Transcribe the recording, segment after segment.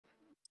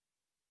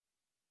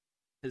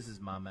This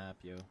is my map,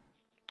 yo.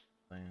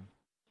 Man.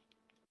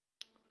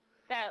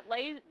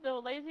 The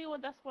lazy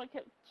one, that's what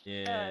kept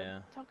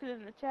talking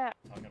in the chat.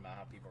 Talking about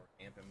how people were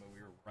camping when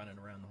we were running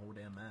around the whole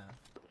damn map.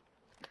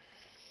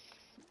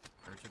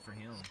 Searching for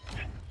him.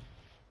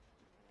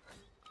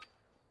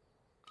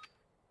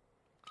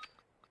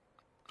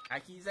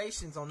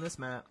 Accusations on this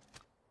map.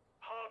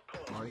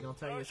 I'm already gonna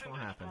tell you it's gonna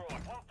happen.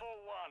 141.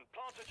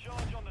 Plant a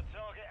charge on the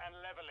target and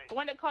level it. The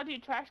one that called you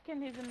trash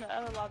can, he's in the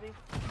other lobby.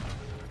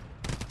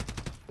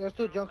 There's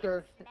two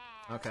junkyards.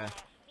 Okay.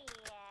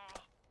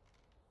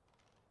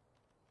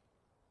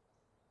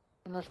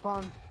 And they're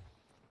spawn.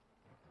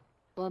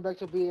 Going back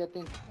to B, I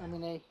think. I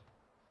mean A.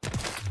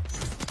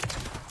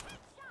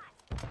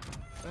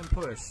 Then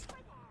push.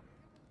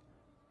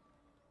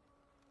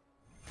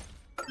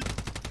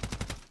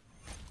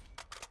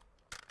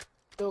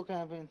 Still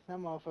camping. That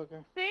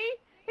motherfucker. See?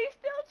 He's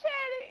still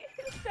chatting.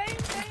 The same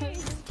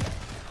thing.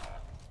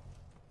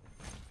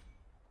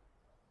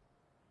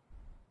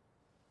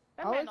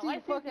 That How man is he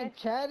likes fucking it.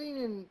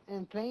 chatting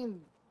and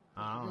playing?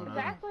 I don't know.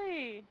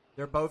 Exactly.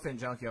 They're both in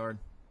junkyard.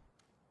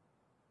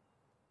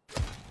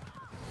 The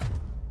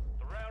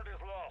round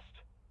is lost.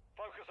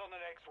 Focus on the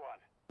next one.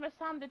 It's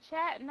time to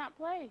chat and not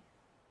play.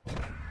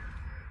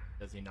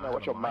 Does he not? No,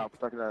 watch your mouth.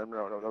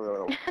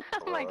 No.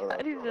 Oh my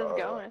god, he's just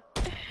going.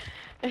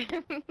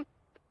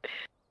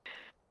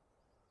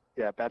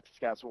 Yeah, Baptist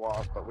got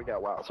walls, but we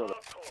got wild. So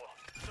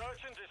Hardcore.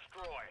 Search and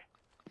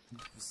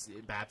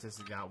destroy. Baptist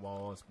has got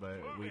walls, but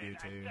we do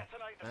too.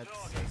 That's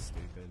so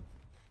stupid.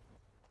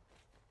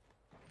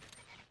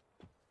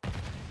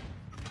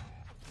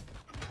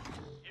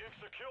 You've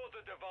secured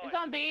the device. He's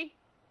on B.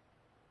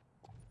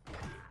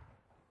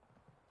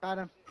 Got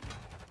him.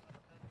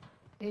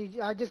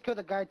 I just killed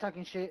a guy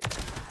talking shit.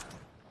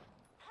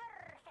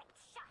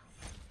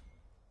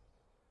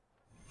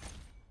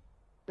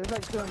 There's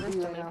like 2 on B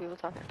right now. People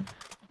talking.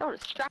 Don't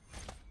distract.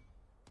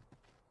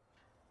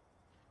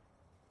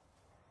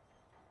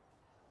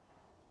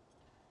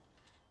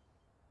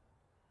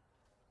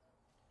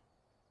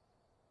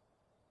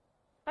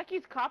 Like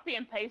he's copy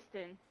and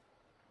pasting.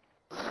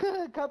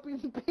 Copy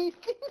and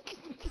pasting.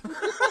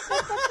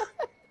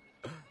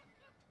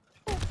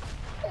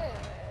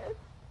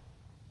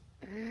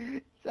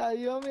 So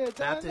you want me to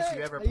tell Baptist, that?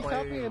 you ever Are you play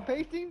copying and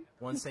pasting?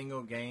 one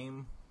single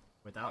game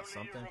without Only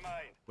something? you remain.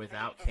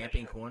 Without Finish the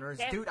camping mission. corners?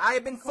 Camp Dude, I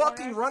have been corner.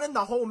 fucking running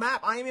the whole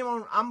map.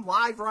 I'm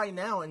live right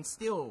now and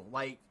still,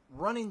 like,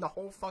 running the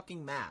whole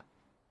fucking map.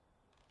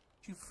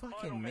 What you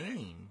fucking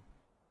mean?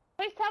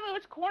 Please tell me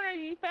which corner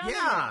you found him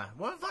Yeah,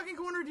 what fucking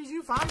corner did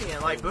you find me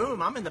in? Like,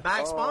 boom, I'm in the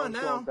back spawn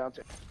now. Down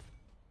to...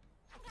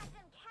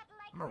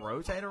 I'm gonna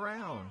rotate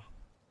around.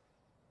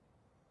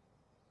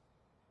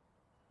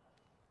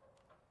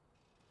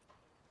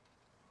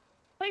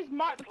 Please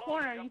mark the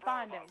corner you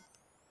find him.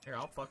 Here,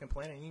 I'll fucking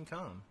plan it and you can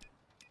come.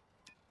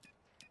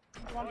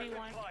 1v1.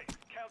 Place.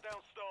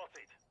 Countdown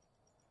started.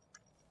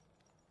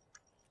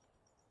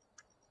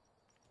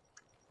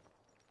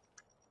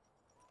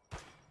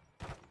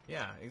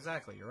 Yeah,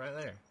 exactly, you're right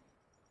there.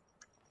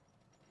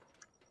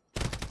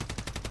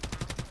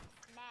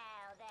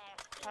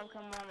 I'm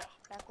coming on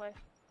that way.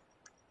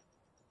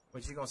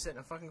 What, you gonna sit in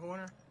a fucking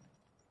corner?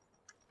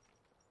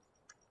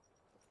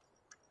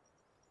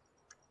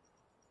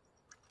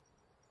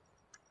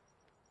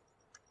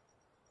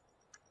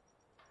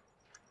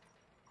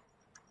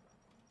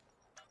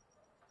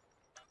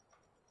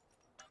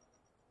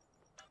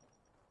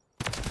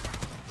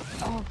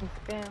 Oh, the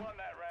spam. Won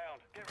that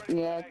round. Get ready for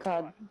the Yeah, next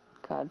one.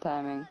 COD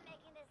timing.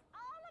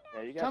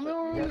 Yeah, you Tell me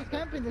when we was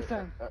camping this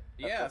time.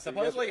 Yeah,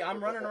 supposedly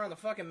I'm running around the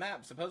fucking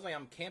map. Supposedly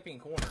I'm camping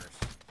corners.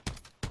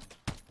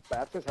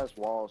 Baptist has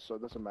walls, so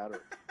it doesn't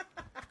matter.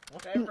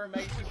 Whatever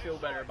makes you feel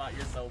better about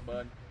yourself,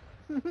 bud.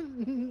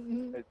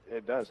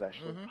 It does,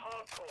 actually.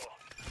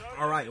 Hardcore.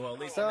 Alright, well, at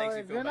least So it makes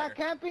you if feel you're better. not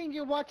camping,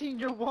 you're watching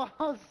your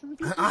walls.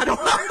 I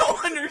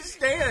don't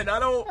understand. I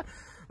don't,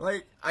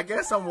 like, I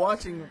guess I'm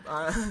watching,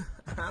 I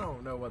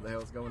don't know what the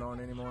hell's going on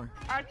anymore.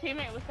 Our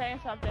teammate was saying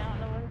something. I don't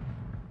know what.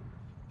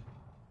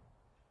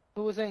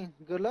 Who was saying,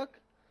 good luck?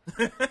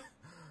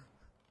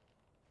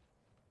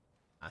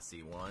 I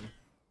see one.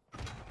 Oh,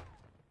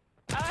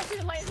 I see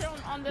the laser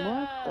on the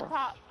What the-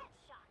 top.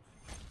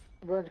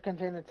 Red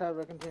container, top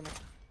red container.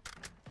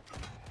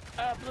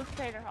 Blue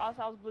container.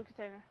 Also, I was blue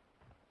container.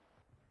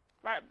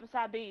 Right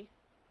beside B.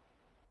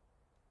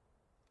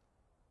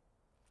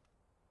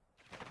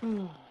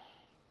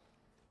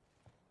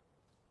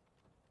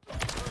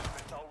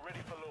 Missile ready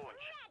for launch.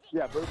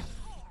 Yeah, Bruce. It's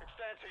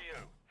down to you.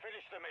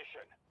 Finish the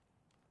mission.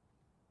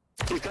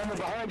 He's coming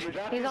behind you,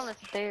 He's on the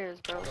stairs,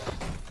 bro.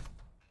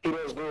 He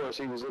knows doors.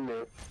 He was in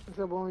there. It's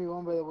a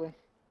 1v1, by the way.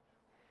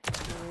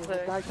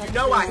 You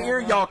know I hear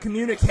y'all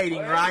communicating,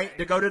 right?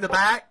 To go to the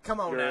back? Come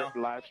on Your now.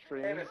 live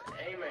stream.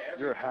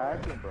 You're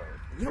hacking, bro.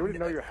 You already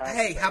know you're hacking.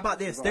 Hey, how about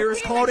this?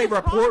 There's called a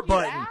report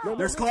button.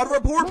 There's called a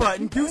report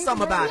button. Do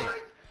something about it.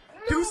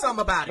 Do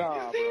something about it.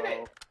 Nah,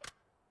 bro.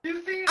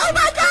 Oh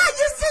my god,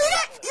 you see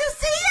it? You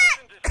see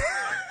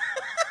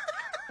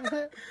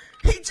it?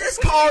 He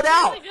just called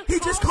out. He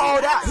just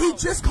called out. He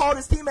just called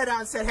his teammate out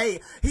and said,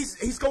 "Hey,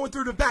 he's going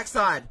through the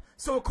backside."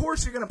 So of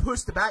course you're gonna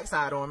push the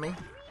backside on me.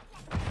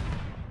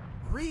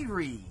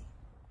 Riri.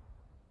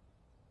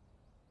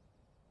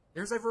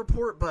 There's a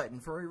report button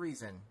for a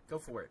reason. Go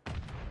for it.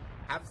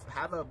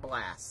 Have a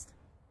blast.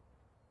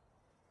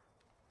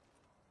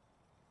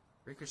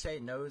 Ricochet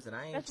knows that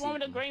I ain't This one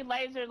with the cheating. green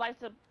laser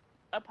lights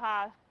up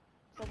high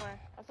somewhere.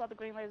 I saw the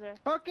green laser.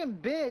 Fucking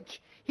bitch.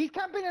 He's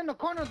camping in the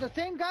corner. The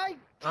same guy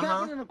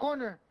camping in the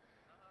corner.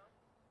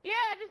 Yeah,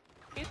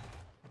 just...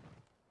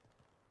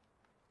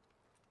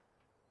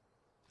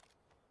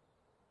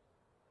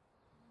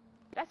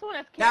 That's the one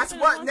that's camping. That's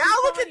what. Now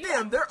look at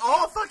them. They're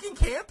all fucking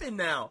camping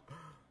now.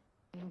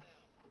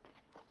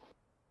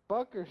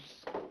 Fuckers.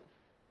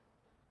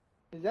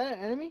 Is that an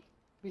enemy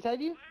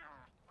beside you?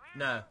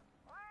 No.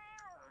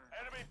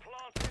 Enemy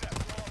planted at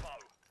Bravo.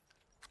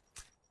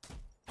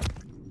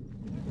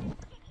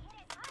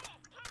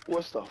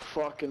 What's the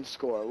fucking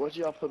score? What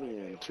y'all put me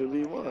in?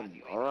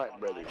 2v1. Alright,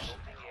 brothers.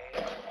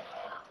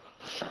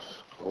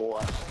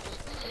 What?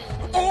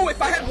 Oh,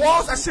 if I had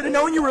walls, I should have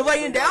known you were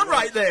laying down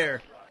right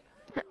there.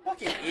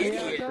 Fucking Yeah,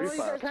 idiot.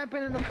 they're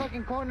camping in the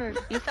fucking corners.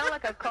 You sound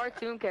like a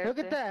cartoon character. Look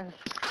at that.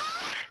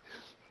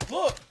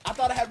 Look, I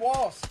thought I had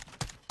walls.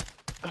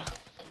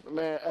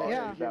 Man, hey,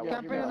 Yeah, that one,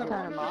 camping in the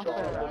Kind of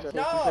corners.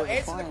 No,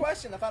 answer the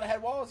question. I thought I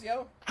had walls,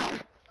 yo.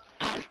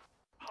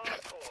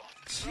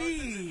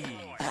 Jeez.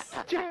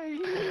 Jay,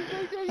 you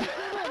said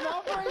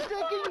that for a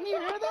second. You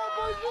hear that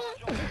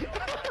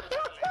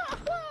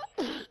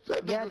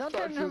bullshit? Yeah, don't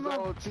turn him up.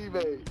 own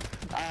teammate.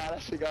 Ah,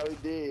 that shit got me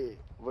dead.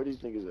 What do you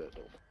think is that,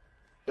 though?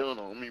 Don't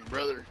know, me,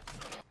 brother.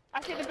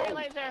 I see the green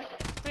laser.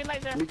 Green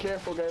laser. Be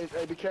careful, guys.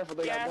 Hey, be careful.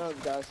 They Yeah.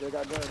 got guns, guys. They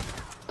got guns.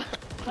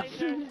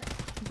 Laser.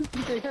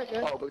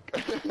 Oh, but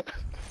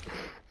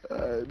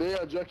they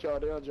on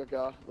junkyard. They on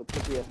junkyard. The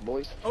pussy ass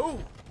boys. Oh,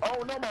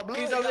 Oh no, my blood.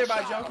 He's over there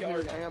by shot.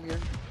 junkyard. I am here.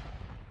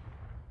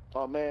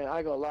 Oh man, I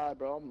ain't gonna lie,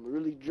 bro. I'm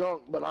really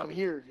drunk, but I'm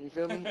here. You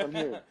feel me? I'm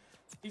here.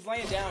 he's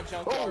laying down, Oh,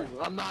 junkyard.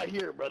 I'm not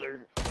here,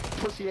 brother.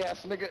 Pussy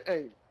ass nigga.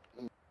 Hey.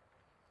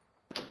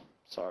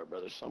 Sorry,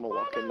 brothers. I'm gonna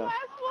walk in now. Last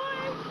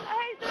one.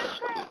 I hate this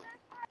crap.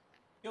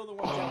 Kill the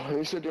one Oh, junkyard.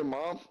 you said your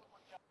mom?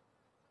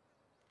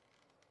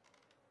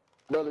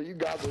 Brother, you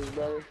got this,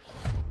 brother.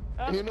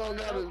 You know I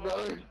got this,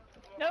 brother.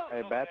 No.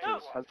 Hey, Batches, no.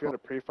 how's it feel to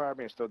pre-fire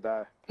me and still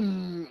die?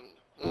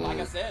 Like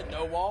I said,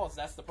 no walls.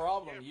 That's the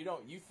problem.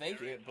 You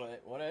think it,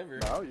 but whatever.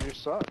 No, you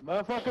suck.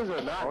 Motherfuckers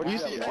are not. You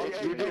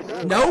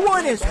see, No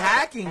one is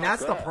hacking.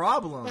 That's the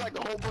problem.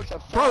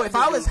 Bro, if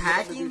I was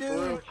hacking,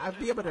 dude, I'd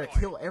be able to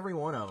kill every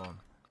one of them.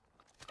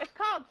 It's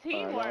called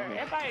teamwork.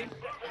 Everybody.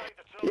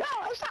 Yeah,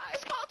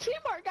 it's called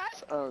teamwork,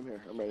 guys. Oh, I'm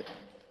here. I'm ready.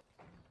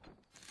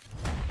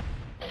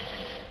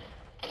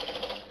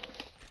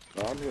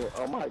 Oh, I'm here.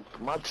 Oh,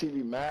 my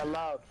TV mad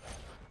loud.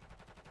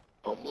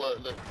 Oh,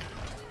 blood.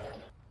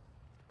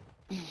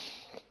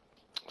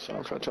 So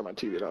I'm trying to turn my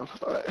TV down.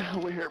 Alright,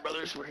 we're here,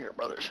 brothers. We're here,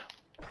 brothers.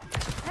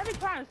 I be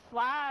trying to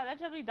slide. That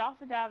should be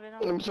dolphin diving.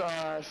 I'm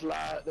sorry,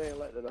 slide. They ain't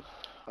like that.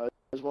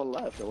 There's one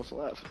left. There was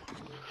one left.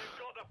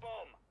 Got the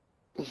bomb.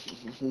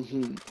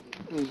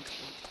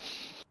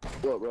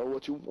 What, bro?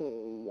 What you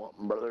want,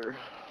 brother?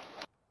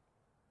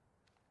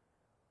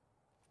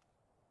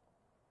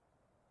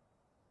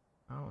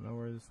 I don't know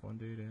where this one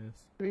dude is.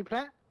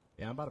 Replant?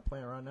 Yeah, I'm about to play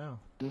it right now.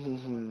 Setting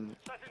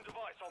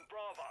device on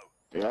Bravo.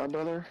 Yeah,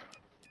 brother.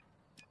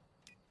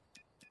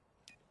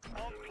 On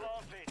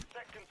planted.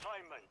 Set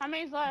containment. How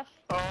many's left?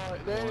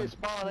 They ain't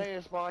spawn. They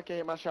ain't spawn. I can't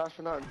hit my shots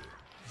for nothing. On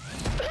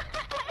that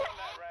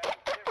round.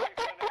 Get ready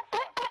for the next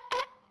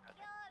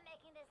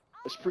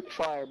one. It's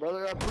pre-fire,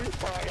 brother. I'm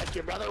pre-fire at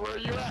you, brother. Where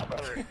you at,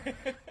 brother?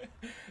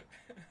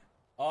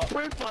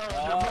 Pre-fire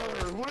at you,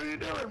 brother. What are you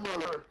doing,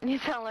 brother? You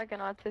sound like an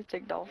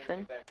autistic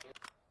dolphin.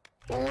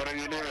 What are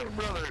you doing,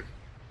 brother?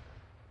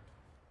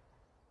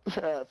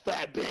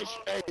 Fat bitch.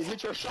 Hey,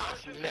 hit your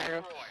shots,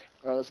 nigga.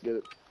 Alright, let's get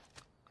it.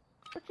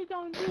 What you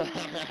gonna do?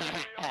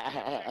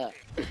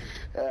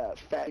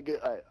 Fat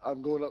good.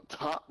 I'm going up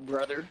top,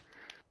 brother.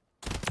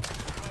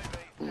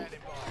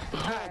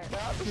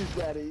 Bounties,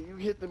 daddy. You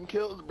hit them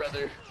kills,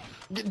 brother.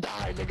 Get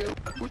die, nigga.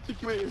 What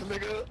you is,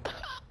 nigga?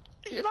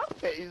 You're not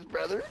phased,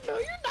 brother. No,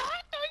 you're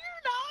not. No,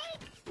 you're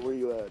not. Where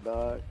you at,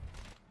 dog?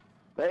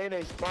 They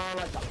ain't spawn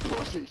like the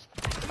pussies.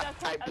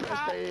 I press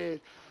their head.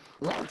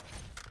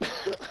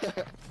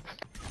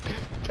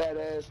 Fat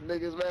ass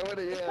niggas, man. What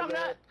are you at,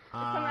 man?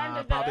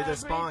 Probably the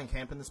spawn,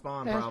 camping the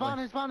spawn,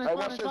 probably. Spawn.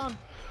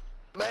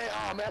 Man,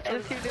 oh, man.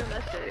 Let's keep doing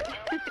that shit.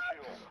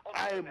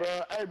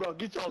 Hey, bro,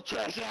 get your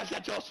trash ass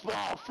at your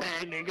spawn,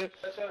 fan, nigga.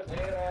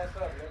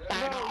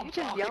 Bro, you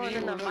just yelling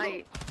in the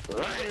mic.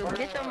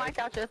 Get your mic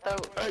out your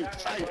throat. Hey,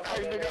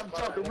 nigga, I'm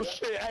talking with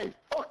shit. Hey,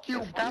 fuck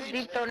you, Stop bitch.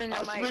 deep throating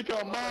your I mic. speak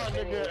on mine,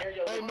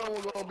 nigga. Ain't no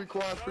one gonna be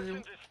quiet for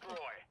you.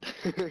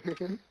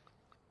 Destroy.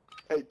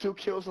 Hey, 2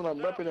 kills and I'm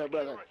repping that,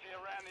 brother. Security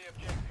around the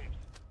objectives.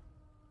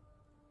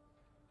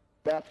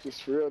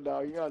 Baptist, for real,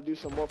 dog. You gotta do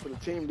some more for the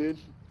team, dude.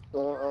 I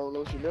don't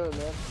know what you're doing,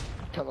 man.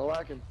 Kinda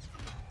lacking.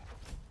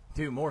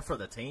 Do more for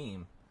the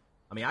team.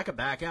 I mean, I could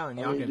back out and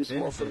I y'all need can you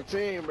smoke finish for the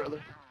it. team,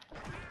 brother.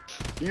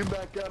 You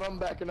back out, I'm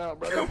backing out,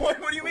 brother. What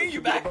do you mean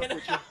you backing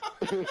out?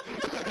 You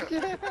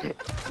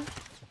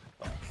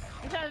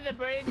sounded the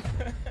bridge. We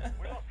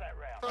lost that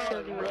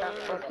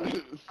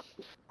round.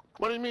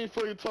 What do you mean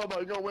for you talk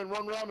about? You gonna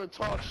run around and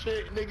talk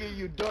shit, nigga,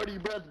 you dirty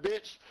breath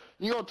bitch.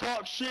 You gonna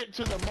talk shit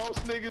to the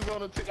most niggas on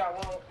the team.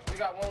 We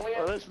got one win.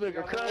 Oh, this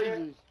nigga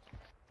crazy.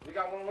 We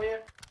got one win.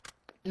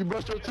 You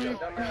brush your teeth?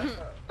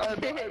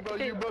 Hey, bro,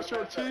 you brush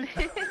your teeth?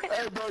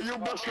 Hey, bro, you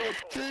brush your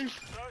teeth?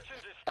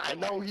 I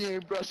know he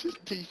ain't brush his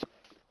teeth.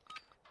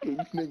 This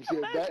nigga said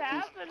What's that.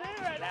 happening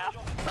right now?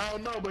 I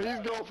don't know, but he's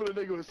going for the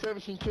nigga with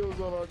 17 kills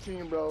on our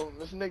team, bro.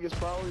 This nigga's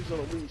priorities are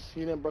the least.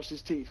 He didn't brush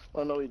his teeth.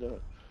 I know he done.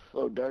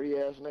 Little dirty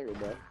ass nigga,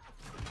 bro.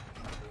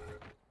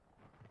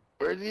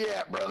 Where's he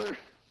at, brother?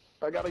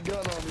 I got a gun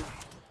on me.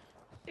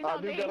 He's I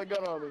on do B. got a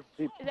gun on me.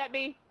 Is that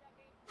B?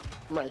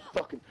 Man,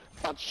 fucking,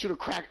 about to shoot a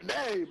crack.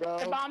 Hey, The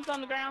bro. bomb's on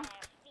the ground.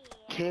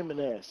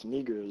 Camming ass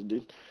niggers,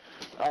 dude.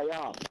 Hey,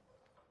 y'all.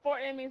 4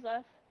 enemies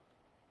left.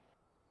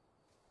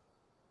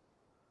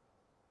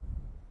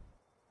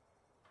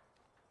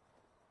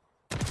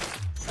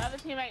 The other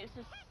teammate is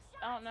just,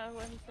 I don't know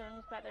where he's doing.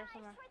 He's back there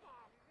somewhere.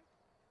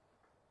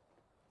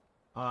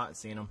 Oh, I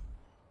seen him.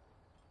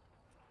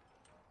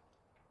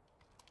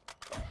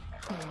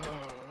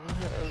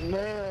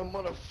 Man,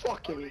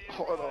 motherfucking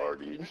hard,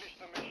 dude.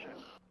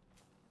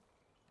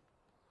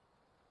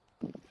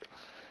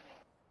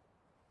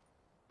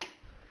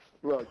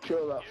 Bro,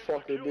 kill that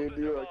fucker, dude.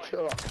 You gotta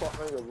kill that fuck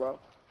nigga, bro.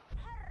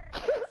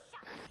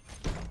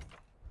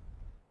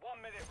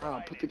 1 minute Ah,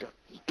 remaining. put the gun.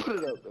 Put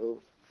it up,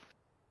 though.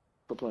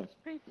 Quit playing.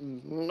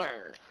 Nah.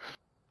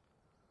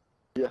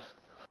 Yeah.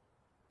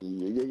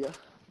 Yeah.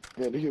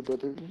 Yeah, do you,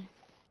 brother? We're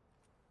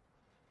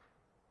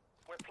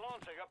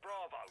planting at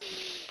Bravo.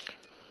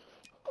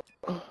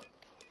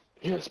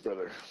 Yes,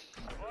 brother.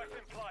 Device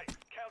in place.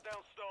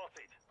 Countdown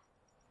started.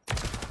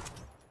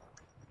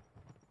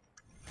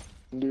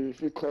 Dude,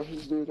 if you crush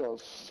this dude, I'll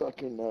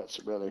suck your nuts,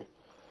 brother.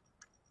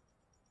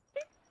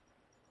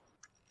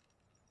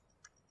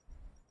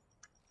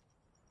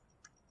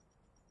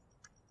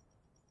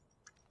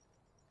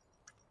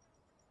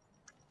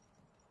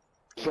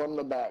 From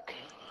the back.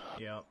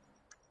 Yep.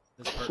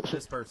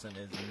 This person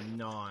is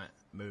not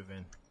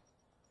moving.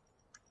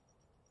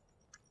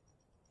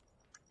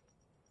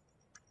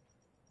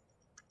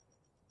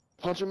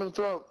 Punch him in the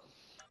throat.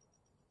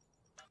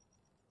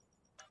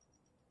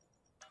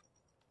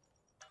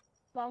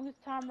 Longest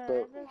timer But-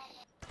 ever.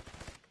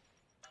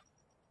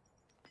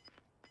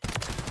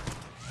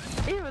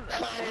 He was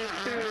up there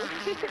too.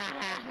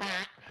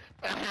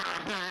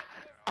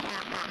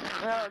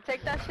 No,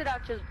 take that shit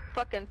out your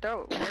fucking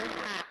throat, man.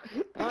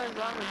 What is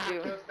wrong with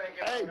you?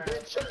 Hey,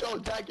 bitch, shut your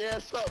dyke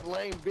ass up,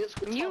 lame bitch.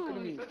 Quit You- talking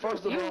to me.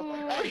 First of all,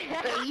 you-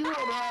 hey, you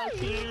on the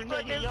team,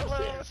 nigga. Your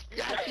shit's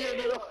got you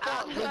into the I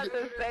fuck, was about nigga.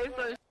 to say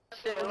some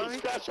shit. Let me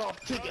scratch off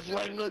tickets,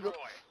 lame nigga.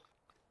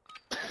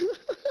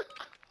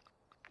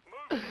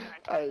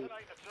 Hey,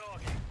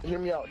 hear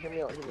me out. Hear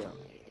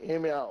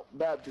me out.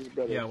 Baptist,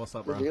 brother. Yeah, what's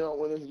up, bro? If you don't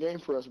win this game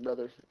for us,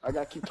 brother, I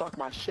gotta keep talking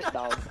my shit,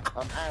 dog.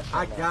 I'm asking.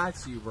 I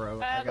got you,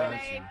 bro. I got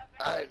you.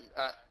 I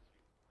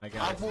I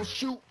got will you.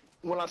 shoot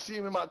when I see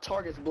him in my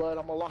target's blood.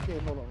 I'm gonna lock in.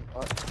 Hold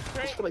on.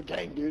 It's for the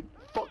game, dude.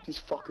 Fuck these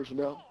fuckers,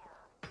 bro.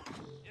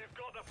 You've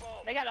got the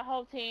bomb. They got a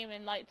whole team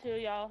and like 2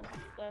 of y'all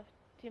left.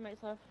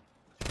 Teammates left.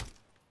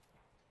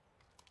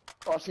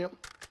 Oh, I see him.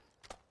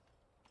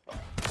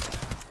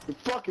 You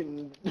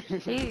fucking.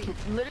 He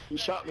literally. You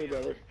shot me,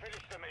 brother. Finish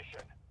the mission.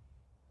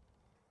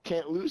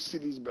 Can't lose to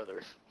these,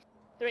 brother.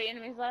 3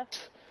 enemies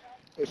left.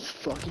 It's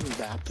fucking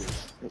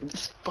Baptist.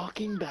 It's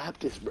fucking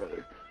Baptist,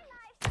 brother.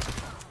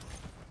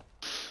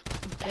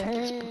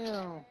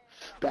 Damn.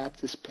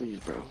 Baptist, please,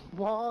 bro.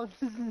 What?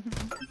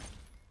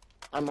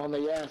 I'm on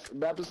the ass.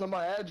 Baptist, I'm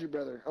gonna add you,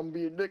 brother. I'm gonna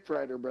be a dick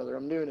rider, brother.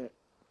 I'm doing it.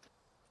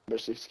 But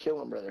just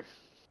kill him, brother.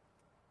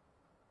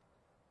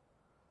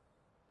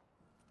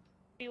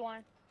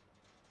 B1.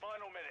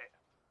 Final minute.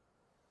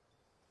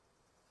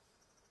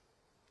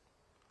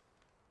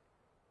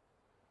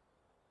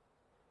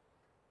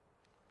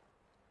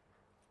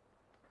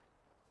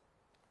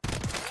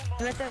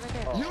 Right there, right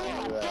there. You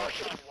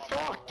fucking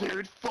fuck,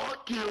 dude.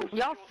 Fuck you.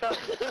 Y'all suck.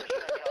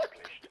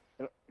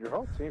 Your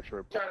whole team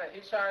should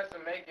He's trying to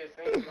make it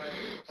seem like.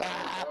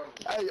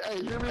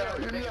 Hey, hear me out.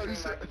 You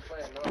said,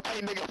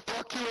 hey, nigga,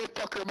 fuck you and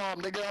fuck your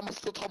mom, nigga. I'ma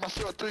still talk my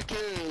shit with 3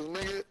 kids,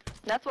 nigga.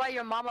 That's why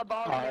your mama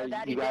bald and your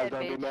daddy you guys dead,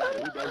 don't get bitch. mad.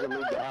 He doesn't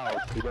leave the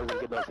house. He doesn't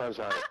get no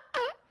sunshine.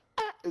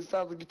 It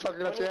sounds like you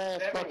talking out your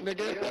ass, fuck,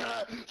 nigga.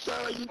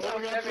 Sounds like you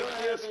talking out your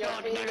ass,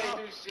 fuck,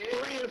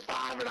 nigga. 3 and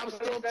 5 and I'm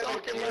still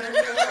talking,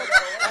 nigga.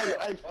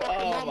 Hey, fuck your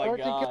Oh mama. my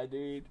god,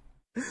 dude.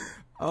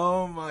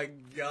 Oh my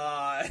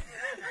god.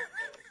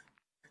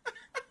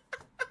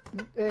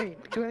 Hey,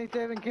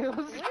 27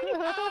 kills.